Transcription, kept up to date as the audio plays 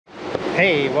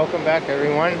Hey, welcome back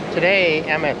everyone. Today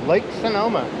I'm at Lake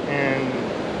Sonoma in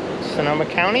Sonoma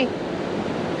County,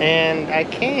 and I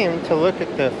came to look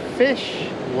at the fish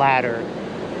ladder,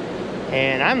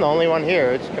 and I'm the only one here.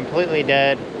 It's completely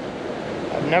dead.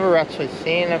 I've never actually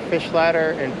seen a fish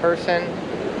ladder in person.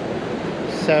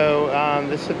 So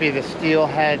this would be the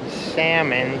steelhead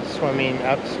salmon swimming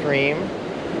upstream.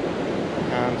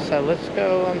 So let's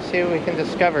go and see what we can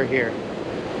discover here.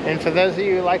 And for those of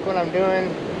you who like what I'm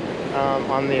doing,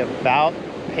 on the About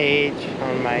page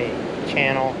on my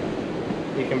channel,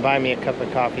 you can buy me a cup of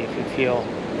coffee if you feel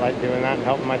like doing that and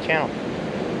helping my channel.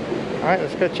 Alright,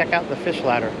 let's go check out the fish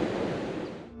ladder.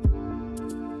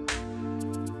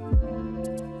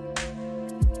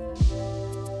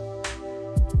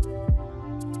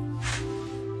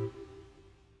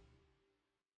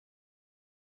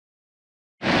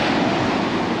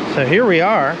 So here we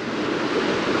are.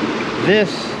 This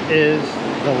is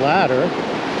the ladder.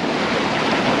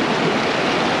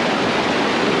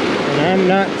 And I'm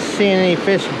not seeing any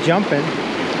fish jumping.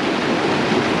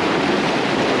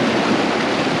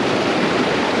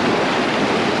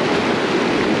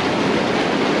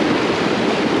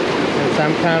 Since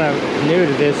I'm kind of new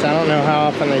to this, I don't know how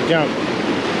often they jump.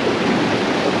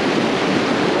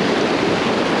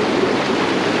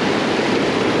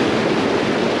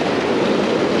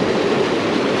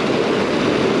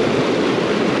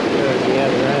 There's the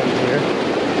other end here.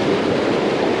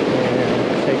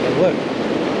 And take a look.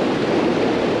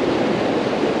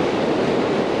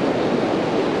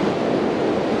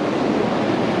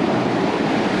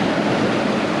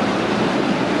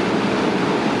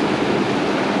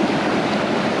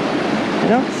 I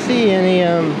don't see any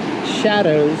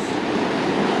shadows,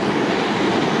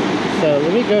 so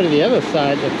let me go to the other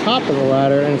side, the top of the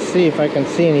ladder, and see if I can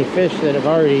see any fish that have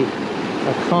already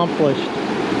accomplished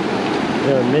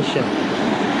their mission.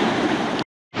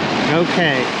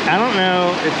 Okay, I don't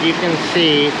know if you can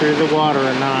see through the water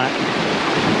or not,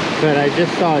 but I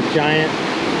just saw a giant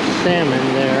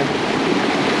salmon there.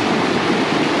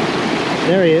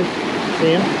 There he is.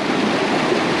 See him?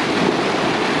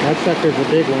 That sucker's a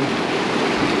big one.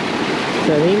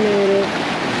 So he made it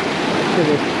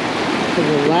to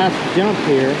the last jump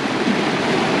here.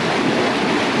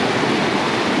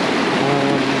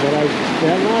 But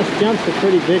that last jump's a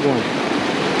pretty big one.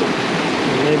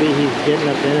 And maybe he's getting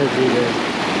up energy to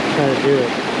try to do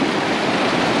it.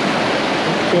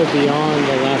 Let's go beyond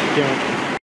the last jump.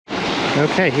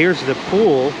 Okay, here's the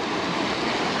pool.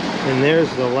 And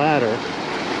there's the ladder.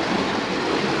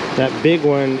 That big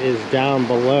one is down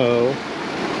below.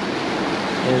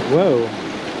 And whoa,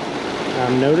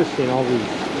 I'm noticing all these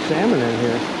salmon in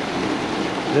here.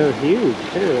 They're huge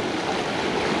too.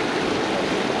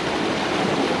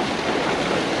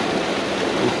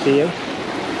 You see them?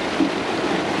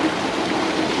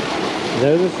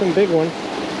 Those are some big ones.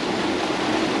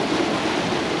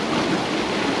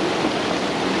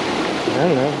 I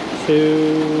don't know,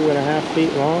 2.5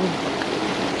 feet long.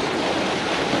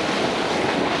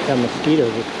 Got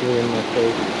mosquitoes just flew in my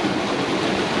face.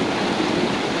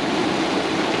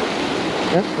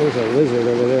 Yep, there's a lizard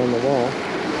over there on the wall.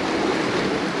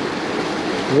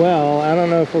 Well, I don't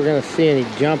know if we're going to see any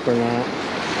jump or not.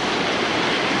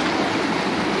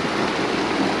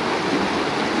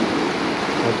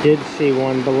 I did see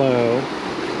one below.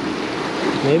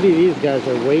 Maybe these guys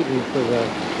are waiting for the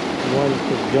ones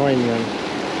to join them.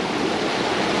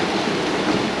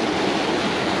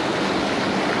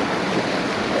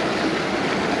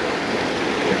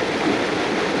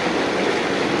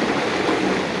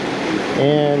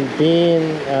 And being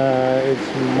it's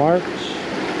March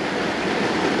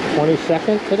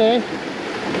 22nd today,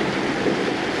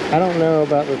 I don't know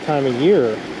about the time of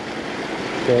year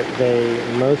that they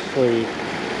mostly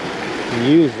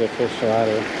use the fish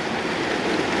ladder.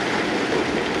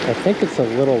 I think it's a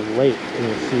little late in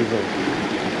the season,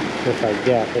 if I'm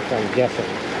guessing.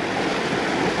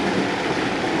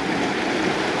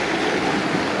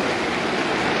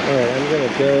 Alright, I'm going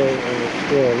to go and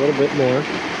explore a little bit more.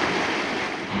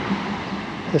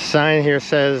 The sign here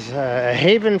says, a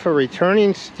haven for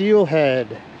returning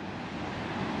steelhead.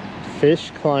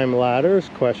 Fish climb ladders, ?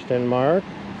 Fish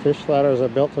ladders are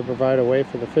built to provide a way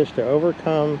for the fish to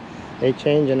overcome a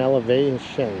change in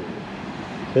elevation.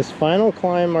 This final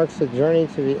climb marks the journey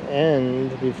to the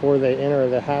end before they enter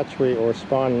the hatchery or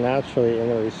spawn naturally in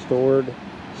the restored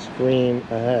stream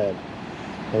ahead.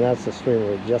 And that's the stream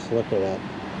we're just looking at.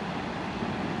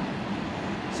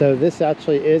 So this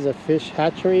actually is a fish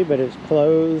hatchery, but it's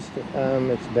closed.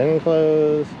 It's been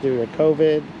closed due to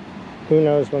COVID. Who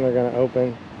knows when they're going to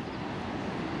open.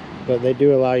 But they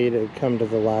do allow you to come to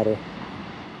the ladder.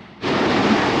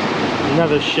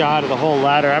 Another shot of the whole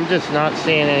ladder. I'm just not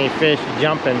seeing any fish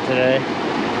jumping today.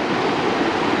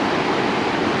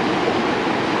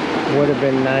 Would have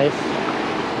been nice.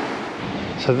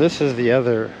 So this is the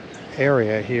other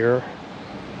area here.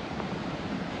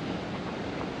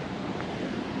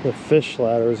 The fish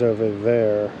ladder's over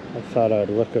there. I thought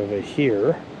I'd look over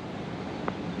here.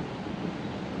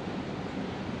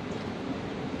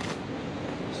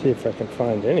 See if I can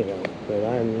find any of them, but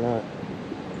I'm not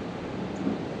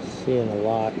seeing a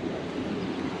lot.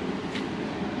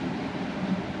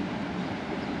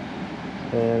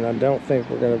 And I don't think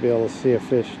we're going to be able to see a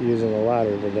fish using the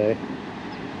ladder today,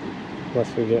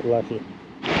 unless we get lucky.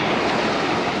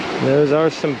 Those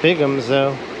are some big'ems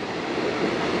though,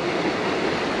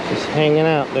 just hanging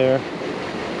out there.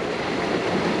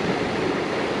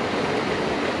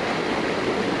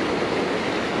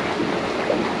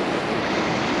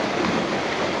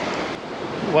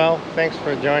 Well, thanks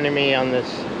for joining me on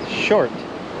this short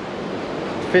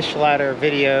fish ladder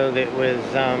video that was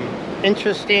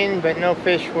interesting, but no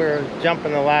fish were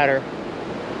jumping the ladder.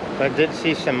 But I did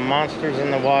see some monsters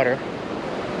in the water.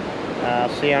 I'll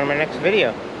see you on my next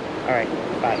video. All right,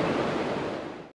 bye.